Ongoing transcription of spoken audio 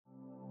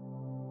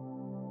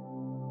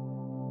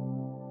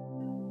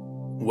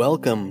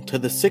Welcome to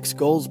the Six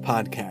Goals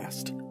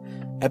Podcast,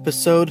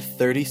 episode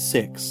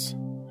 36,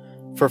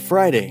 for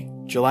Friday,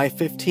 July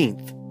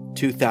 15th,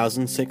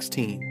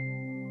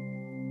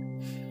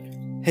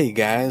 2016. Hey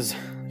guys,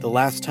 the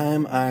last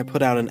time I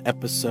put out an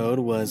episode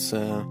was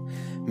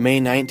May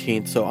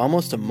 19th, so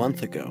almost a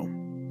month ago.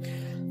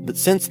 But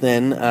since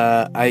then,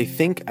 I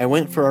think I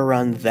went for a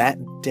run that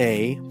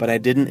day, but I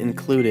didn't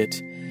include it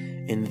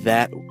in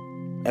that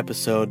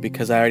episode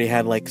because I already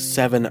had like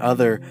 7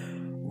 other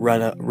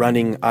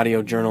running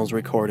audio journals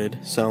recorded.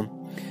 So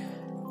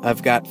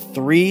I've got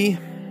 3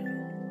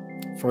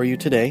 for you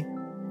today.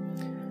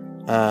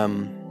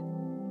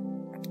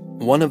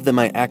 One of them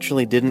I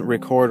actually didn't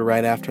record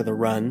right after the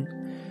run.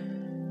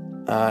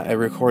 I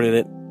recorded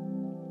it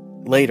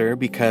later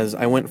because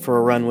I went for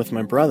a run with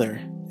my brother,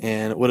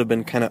 and it would have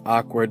been kind of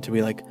awkward to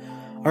be like,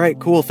 alright,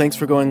 cool, thanks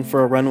for going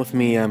for a run with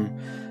me.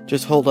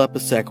 Just hold up a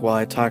sec while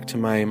I talk to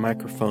my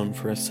microphone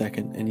for a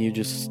second, and you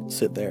just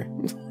sit there.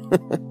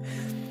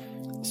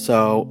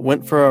 So,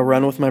 went for a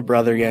run with my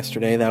brother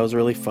yesterday. That was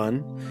really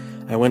fun.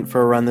 I went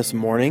for a run this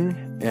morning,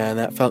 and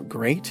that felt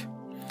great.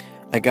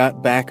 I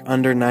got back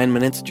under 9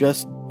 minutes,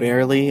 just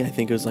barely. I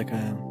think it was like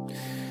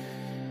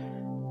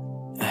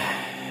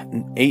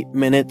 8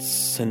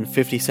 minutes and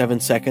 57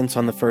 seconds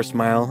on the first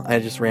mile. I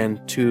just ran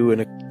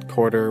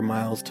 2.25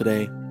 miles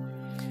today.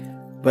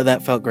 But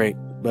that felt great.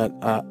 But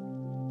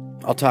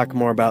I'll talk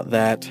more about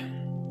that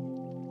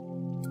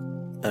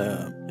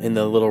in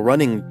the little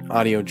running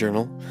audio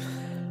journal.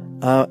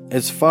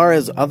 As far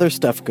as other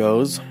stuff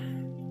goes,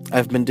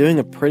 I've been doing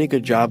a pretty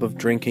good job of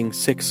drinking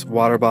 6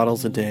 water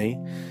bottles a day.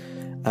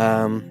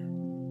 I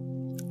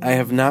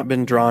have not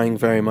been drawing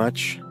very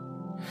much,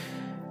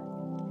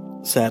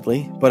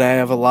 sadly, but I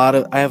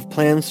have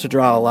plans to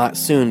draw a lot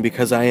soon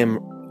because I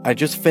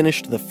just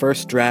finished the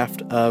first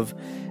draft of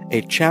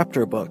a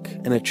chapter book.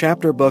 And a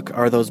chapter book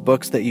are those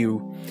books that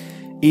you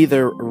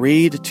either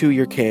read to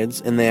your kids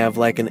and they have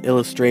like an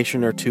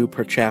illustration or 2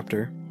 per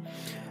chapter,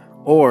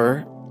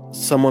 or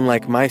someone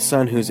like my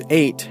son who's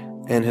 8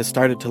 and has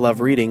started to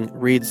love reading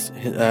reads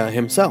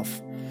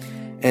himself.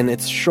 And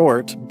it's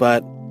short,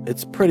 but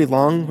it's pretty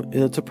long.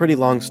 It's a pretty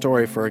long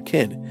story for a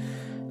kid.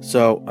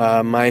 So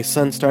my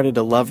son started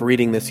to love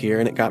reading this year,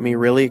 and it got me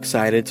really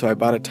excited. So I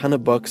bought a ton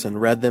of books and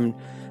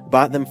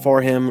bought them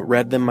for him,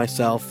 read them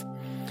myself.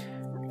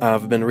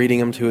 I've been reading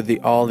them to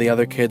all the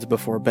other kids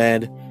before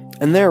bed.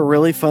 And they're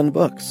really fun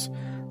books,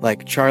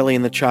 like Charlie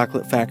and the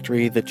Chocolate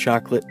Factory, The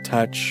Chocolate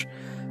Touch,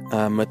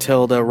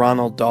 Matilda,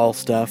 Roald Dahl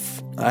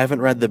stuff. I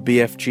haven't read the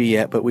BFG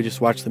yet, but we just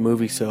watched the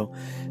movie, so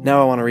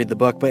now I want to read the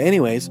book. But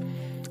anyways,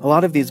 a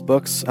lot of these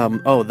books,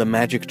 The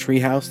Magic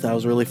Treehouse, that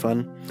was really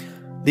fun.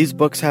 These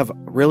books have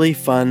really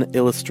fun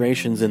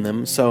illustrations in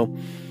them, so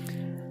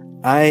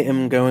I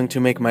am going to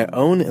make my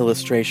own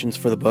illustrations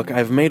for the book.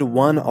 I've made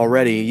one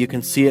already. You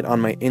can see it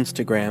on my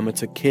Instagram.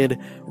 It's a kid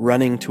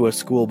running to a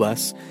school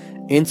bus.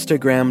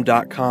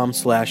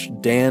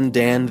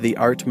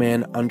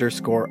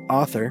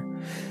 Instagram.com/dandantheartman_author.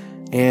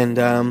 And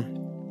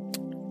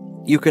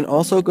you can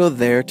also go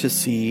there to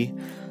see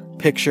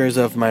pictures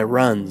of my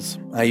runs.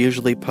 I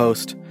usually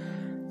post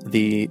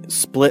the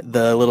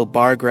little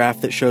bar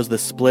graph that shows the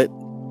split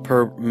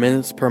per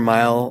minutes per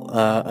mile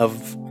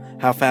of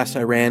how fast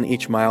I ran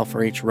each mile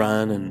for each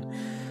run. And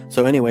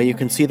so anyway, you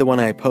can see the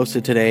one I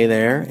posted today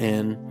there.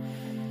 And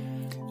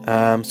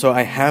so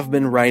I have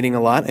been writing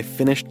a lot. I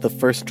finished the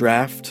first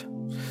draft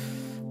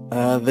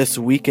this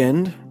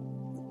weekend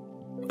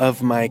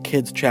of my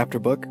kids' chapter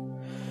book.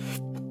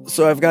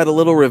 So I've got a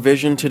little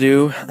revision to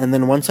do, and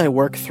then once I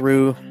work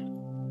through,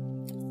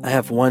 I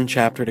have one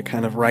chapter to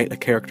kind of write a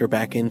character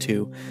back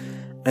into,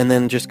 and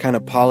then just kind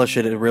of polish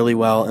it really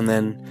well, and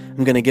then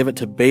I'm going to give it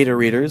to beta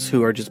readers,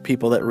 who are just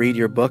people that read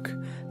your book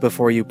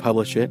before you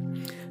publish it,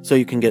 so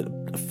you can get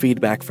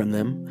feedback from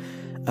them.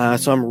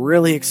 So I'm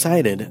really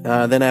excited.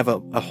 Then I have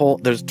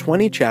there's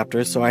 20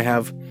 chapters, so I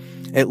have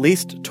at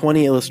least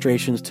 20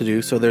 illustrations to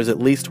do, so there's at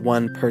least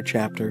 1 per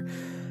chapter.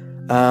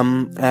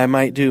 I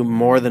might do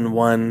more than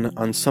 1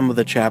 on some of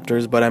the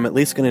chapters, but I'm at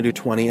least going to do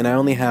 20, and I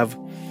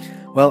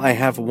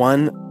have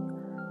 1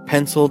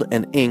 penciled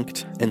and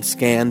inked and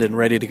scanned and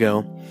ready to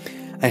go.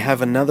 I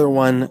have another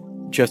one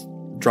just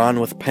drawn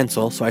with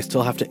pencil, so I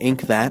still have to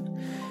ink that,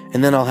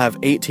 and then I'll have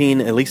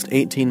at least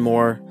 18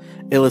 more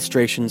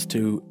illustrations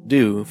to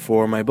do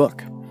for my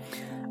book.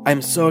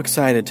 I'm so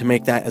excited to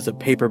make that as a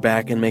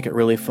paperback and make it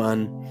really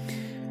fun.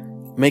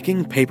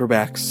 Making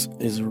paperbacks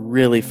is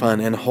really fun,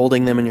 and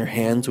holding them in your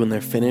hands when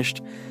they're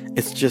finished,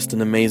 it's just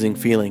an amazing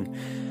feeling.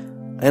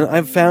 And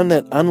I've found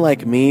that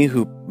unlike me,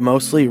 who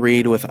mostly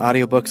read with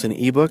audiobooks and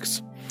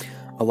ebooks,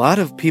 a lot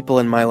of people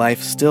in my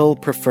life still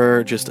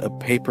prefer just a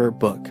paper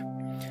book.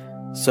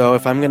 So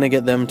if I'm going to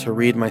get them to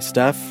read my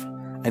stuff,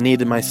 I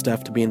need my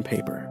stuff to be in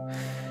paper.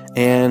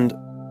 And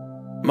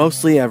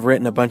mostly I've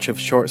written a bunch of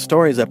short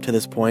stories up to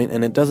this point,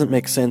 and it doesn't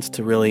make sense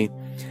to really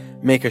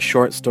make a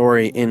short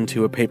story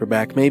into a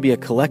paperback, maybe a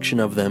collection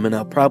of them, and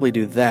I'll probably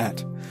do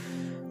that.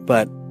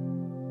 But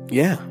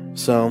yeah,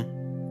 so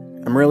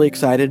I'm really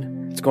excited.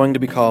 It's going to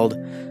be called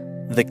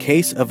The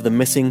Case of the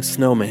Missing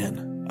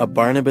Snowman, A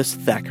Barnabas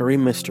Thackeray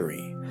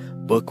Mystery,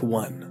 Book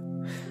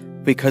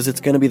 1, because it's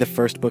going to be the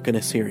first book in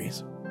a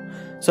series.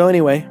 So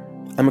anyway,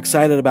 I'm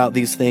excited about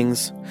these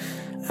things.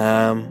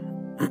 I've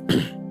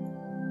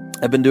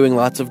been doing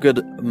lots of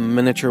good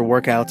miniature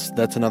workouts.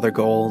 That's another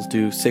goal, is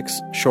do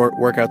 6 short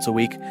workouts a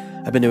week.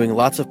 I've been doing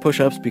lots of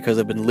push-ups because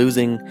I've been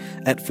losing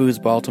at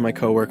foosball to my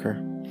coworker.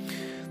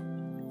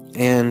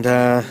 And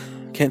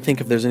can't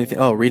think if there's anything.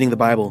 Oh, reading the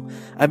Bible.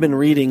 I've been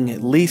reading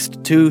at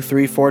least 2,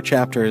 3, 4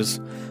 chapters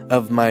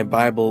of my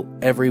Bible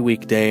every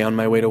weekday on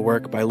my way to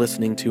work by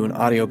listening to an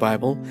audio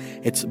Bible.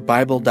 It's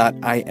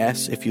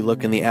Bible.is. If you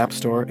look in the App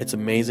Store, it's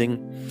amazing.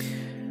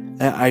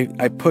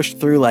 I pushed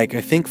through I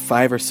think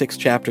 5 or 6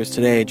 chapters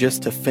today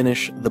just to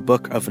finish the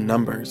book of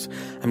Numbers.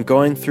 I'm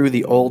going through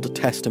the Old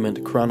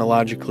Testament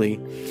chronologically,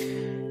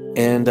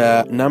 and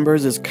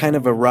Numbers is kind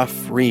of a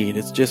rough read.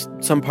 It's just,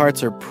 some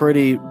parts are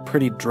pretty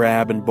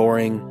drab and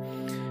boring.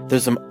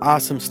 There's some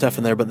awesome stuff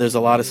in there, but there's a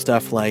lot of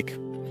stuff like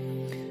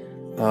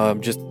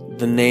just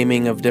the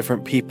naming of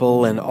different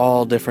people and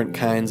all different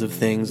kinds of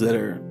things that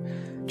are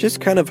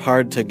just kind of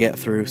hard to get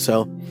through.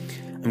 So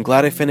I'm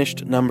glad I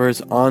finished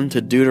Numbers, on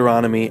to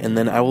Deuteronomy, and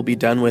then I will be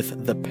done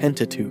with the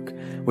Pentateuch,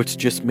 which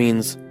just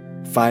means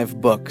 5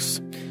 books,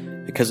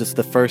 because it's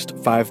the first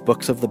 5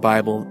 books of the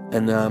Bible,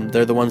 and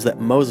they're the ones that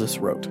Moses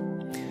wrote.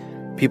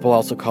 People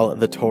also call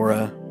it the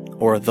Torah,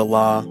 or the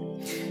Law.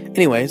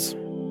 Anyways,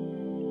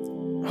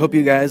 hope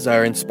you guys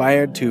are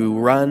inspired to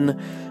run,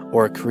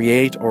 or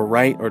create, or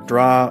write, or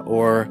draw,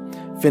 or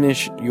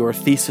finish your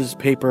thesis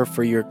paper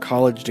for your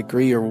college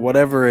degree, or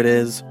whatever it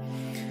is,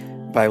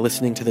 by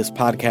listening to this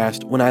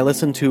podcast. When I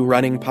listen to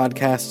running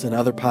podcasts and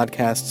other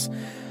podcasts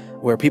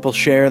where people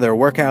share their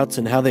workouts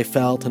and how they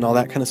felt and all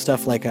that kind of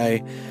stuff like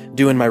I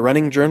do in my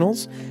running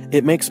journals,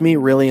 it makes me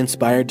really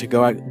inspired to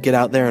get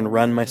out there and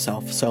run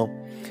myself. So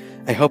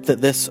I hope that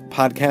this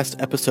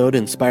podcast episode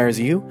inspires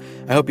you.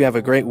 I hope you have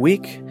a great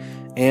week,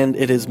 and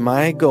it is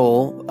my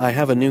goal. I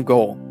have a new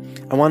goal.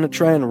 I want to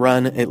try and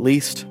run at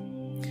least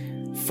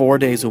 4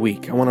 days a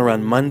week. I want to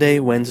run Monday,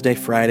 Wednesday,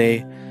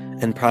 Friday,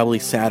 and probably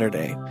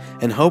Saturday.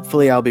 And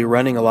hopefully I'll be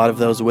running a lot of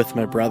those with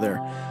my brother,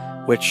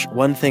 which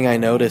one thing I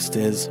noticed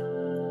is,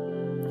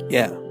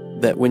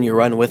 that when you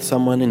run with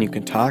someone and you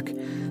can talk,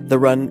 the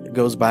run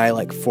goes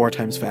by 4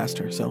 times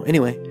faster. So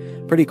anyway,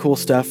 pretty cool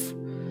stuff.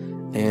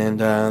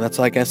 And that's,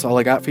 I guess, all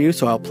I got for you.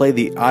 So I'll play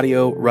the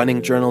audio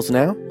running journals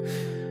now.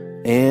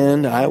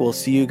 And I will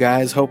see you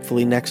guys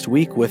hopefully next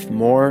week with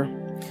more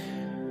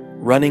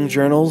running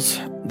journals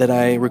that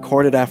I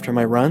recorded after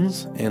my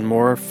runs, and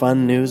more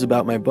fun news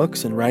about my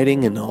books and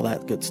writing and all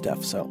that good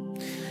stuff. So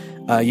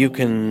you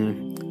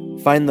can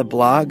find the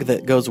blog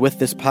that goes with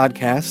this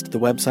podcast. The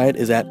website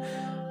is at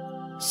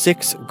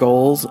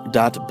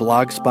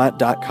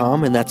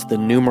 6goals.blogspot.com, and that's the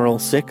numeral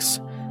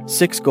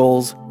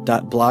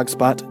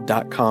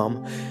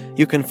 6goals.blogspot.com.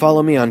 You can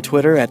follow me on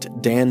Twitter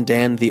at Dan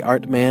the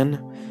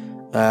Artman,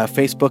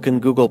 Facebook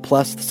and Google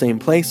Plus, the same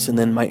place, and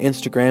then my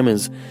Instagram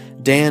is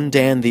Dan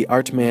the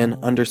Artman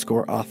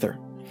 _author.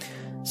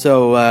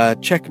 So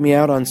check me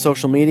out on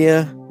social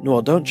media.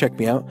 Well, don't check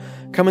me out.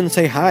 Come and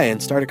say hi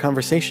and start a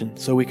conversation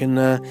so we can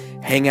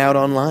hang out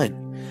online.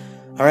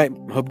 All right,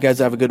 hope you guys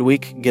have a good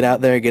week. Get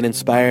out there, get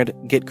inspired,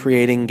 get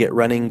creating, get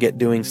running, get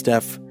doing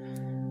stuff.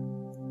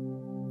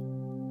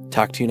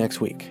 Talk to you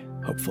next week,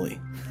 hopefully.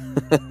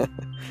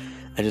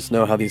 I just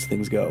know how these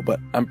things go,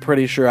 but I'm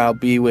pretty sure I'll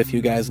be with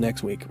you guys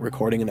next week,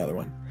 recording another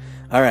one.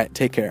 All right,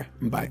 take care.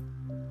 Bye.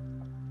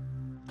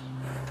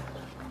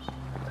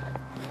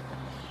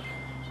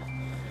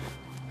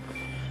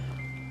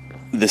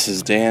 This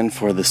is Dan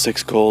for the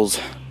 6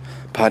 Goals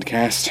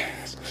podcast.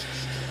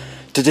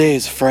 Today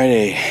is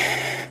Friday,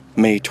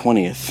 May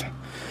 20th,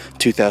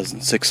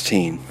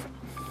 2016.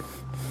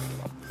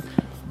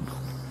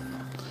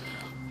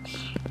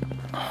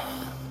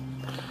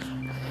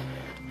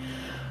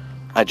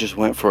 I just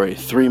went for a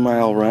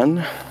 3-mile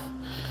run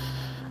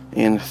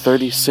in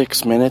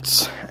 36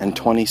 minutes and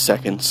 20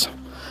 seconds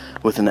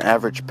with an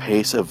average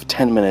pace of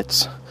 10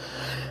 minutes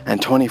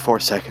and 24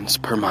 seconds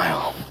per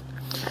mile.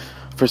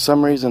 For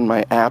some reason,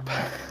 my app,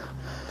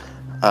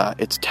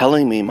 it's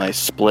telling me my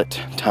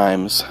split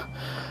times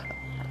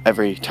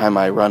every time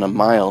I run a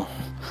mile.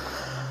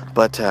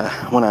 But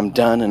when I'm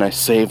done and I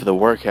save the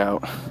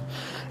workout,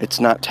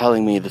 it's not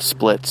telling me the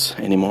splits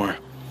anymore.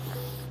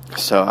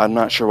 So I'm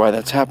not sure why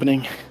that's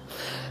happening.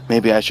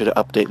 Maybe I should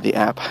update the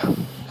app.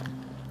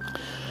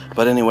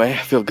 But anyway, I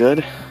feel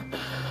good.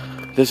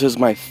 This is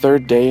my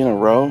 3rd day in a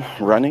row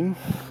running.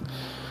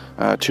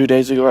 2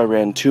 days ago I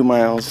ran 2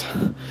 miles.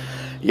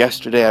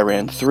 Yesterday I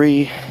ran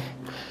 3,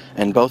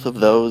 and both of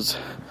those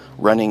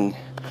running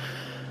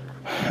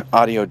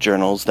audio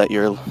journals that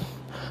you're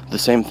the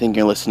same thing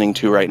you're listening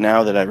to right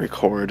now that I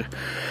record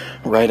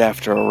right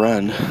after a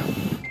run.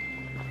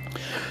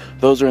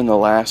 Those are in the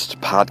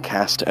last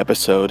podcast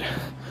episode,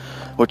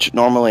 which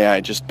normally I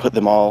just put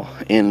them all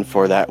in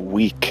for that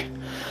week.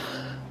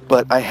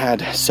 But I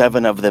had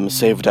 7 of them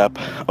saved up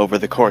over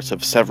the course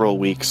of several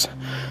weeks,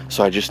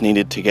 so I just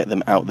needed to get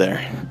them out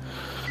there.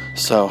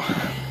 So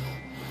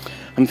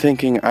I'm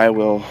thinking I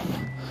will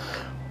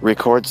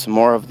record some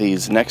more of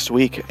these next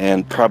week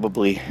and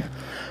probably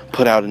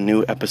put out a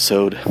new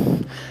episode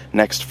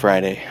next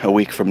Friday, a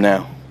week from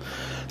now.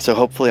 So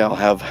hopefully I'll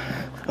have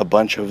a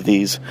bunch of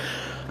these.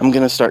 I'm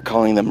going to start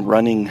calling them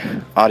running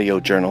audio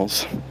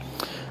journals,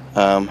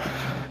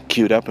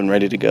 queued up and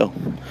ready to go.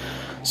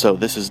 So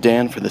this is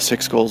Dan for the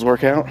 6 Goals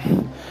Workout,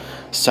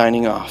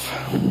 signing off.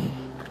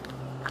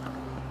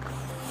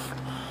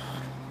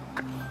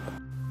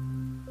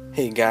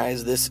 Hey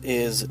guys, this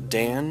is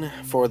Dan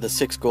for the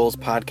 6 Goals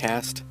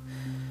Podcast.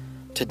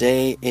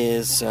 Today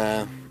is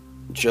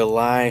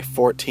July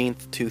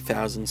 14th,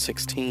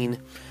 2016.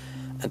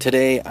 And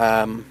today,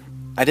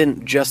 I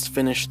didn't just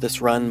finish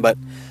this run, but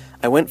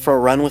I went for a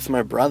run with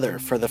my brother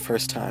for the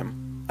first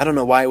time. I don't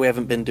know why we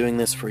haven't been doing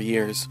this for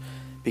years,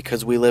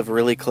 because we live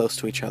really close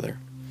to each other.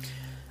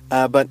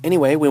 But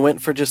anyway, we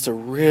went for just a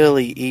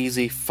really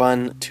easy,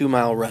 fun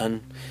 2-mile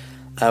run.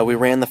 We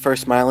ran the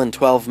first mile in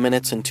 12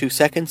 minutes and 2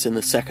 seconds, and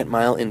the second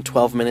mile in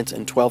 12 minutes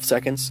and 12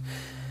 seconds.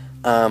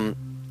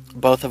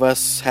 Both of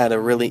us had a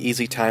really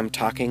easy time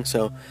talking,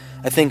 so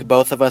I think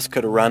both of us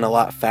could run a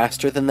lot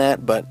faster than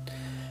that, but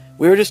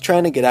we were just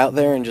trying to get out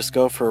there and just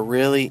go for a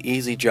really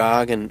easy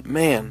jog, and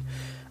man,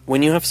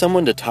 when you have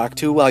someone to talk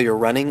to while you're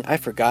running, I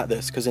forgot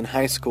this, because in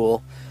high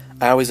school,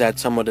 I always had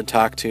someone to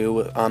talk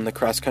to on the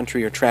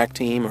cross-country or track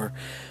team, or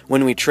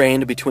when we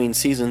trained between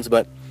seasons,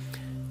 but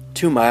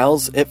 2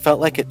 miles, it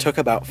felt like it took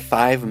about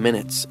 5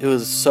 minutes. It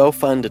was so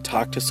fun to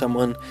talk to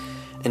someone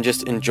and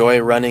just enjoy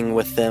running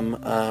with them.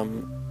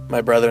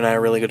 My brother and I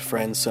are really good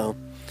friends, so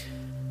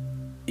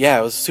yeah,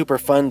 it was super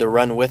fun to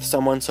run with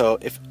someone. So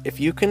if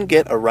you can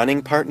get a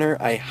running partner,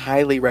 I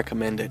highly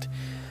recommend it.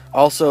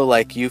 Also,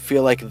 like, you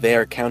feel like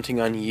they're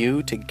counting on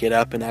you to get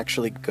up and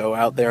actually go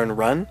out there and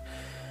run.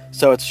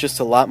 So it's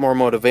just a lot more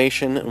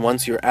motivation, and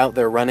once you're out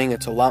there running,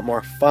 it's a lot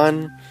more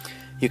fun.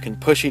 You can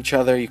push each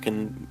other, you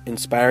can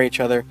inspire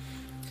each other,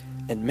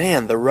 and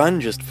man, the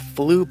run just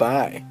flew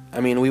by. I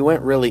mean, we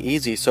went really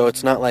easy, so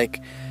it's not like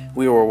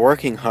we were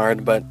working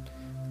hard, but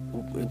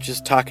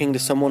just talking to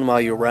someone while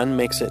you run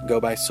makes it go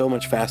by so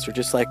much faster,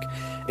 just like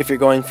if you're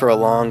going for a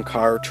long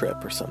car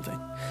trip or something.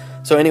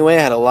 So anyway,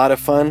 I had a lot of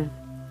fun,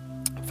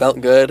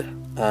 felt good,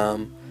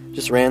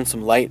 just ran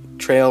some light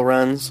trail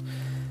runs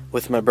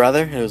with my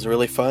brother. It was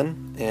really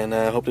fun, and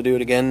I hope to do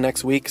it again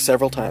next week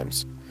several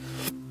times.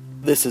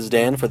 This is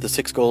Dan for the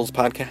 6 Goals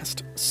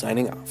Podcast,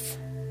 signing off.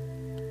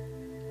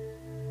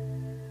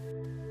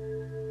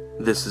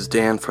 This is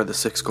Dan for the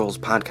 6 Goals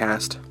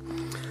Podcast.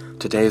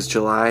 Today is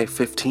July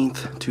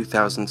 15th,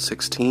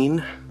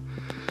 2016,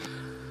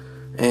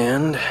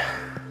 and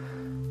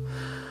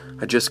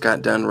I just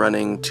got done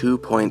running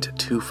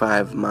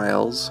 2.25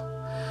 miles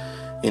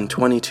in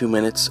 22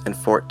 minutes and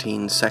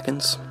 14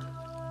 seconds.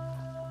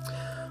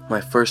 My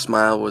first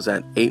mile was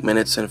at 8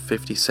 minutes and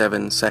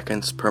 57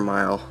 seconds per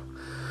mile.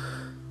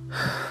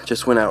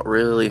 Just went out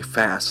really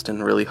fast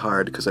and really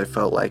hard because I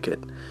felt like it.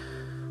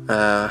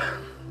 So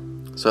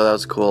that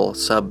was cool.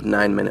 Sub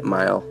 9 minute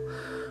mile.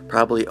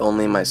 Probably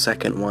only my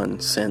second one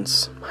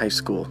since high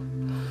school.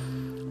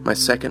 My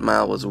second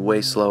mile was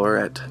way slower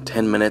at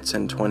 10 minutes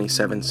and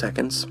 27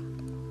 seconds.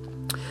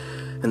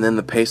 And then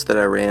the pace that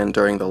I ran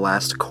during the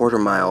last quarter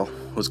mile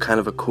was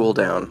kind of a cool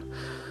down,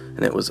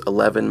 and it was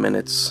 11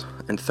 minutes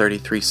and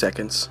 33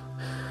 seconds.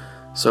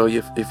 So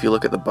if you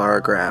look at the bar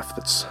graph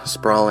that's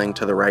sprawling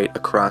to the right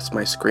across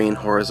my screen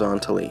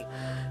horizontally,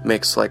 it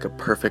makes like a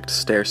perfect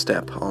stair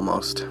step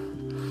almost.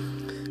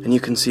 And you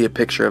can see a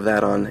picture of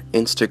that on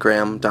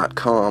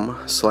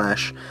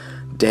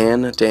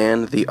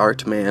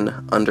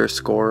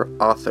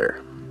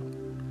Instagram.com/DanTheArtman_author.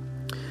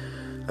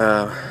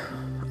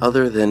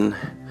 Other than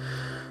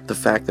the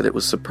fact that it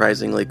was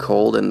surprisingly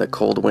cold and the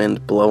cold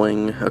wind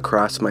blowing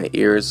across my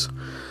ears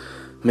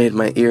made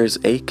my ears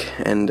ache,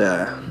 and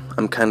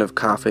I'm kind of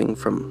coughing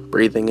from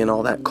breathing in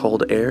all that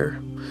cold air,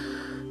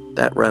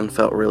 that run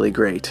felt really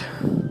great.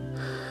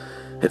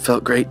 It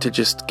felt great to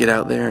just get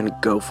out there and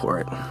go for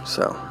it.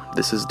 So,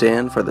 this is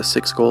Dan for the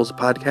 6 Goals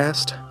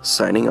Podcast,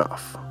 signing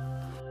off.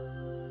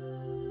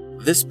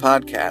 This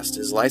podcast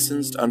is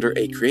licensed under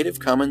a Creative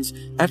Commons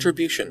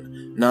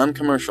Attribution,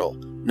 Non-Commercial,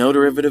 No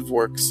Derivative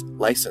Works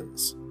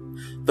license.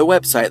 The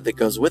website that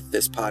goes with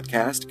this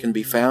podcast can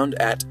be found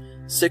at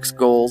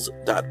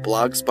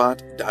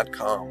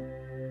 6goals.blogspot.com.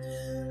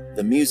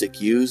 The music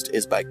used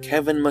is by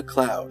Kevin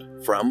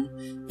MacLeod from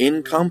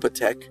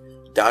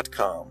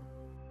Incompetech.com.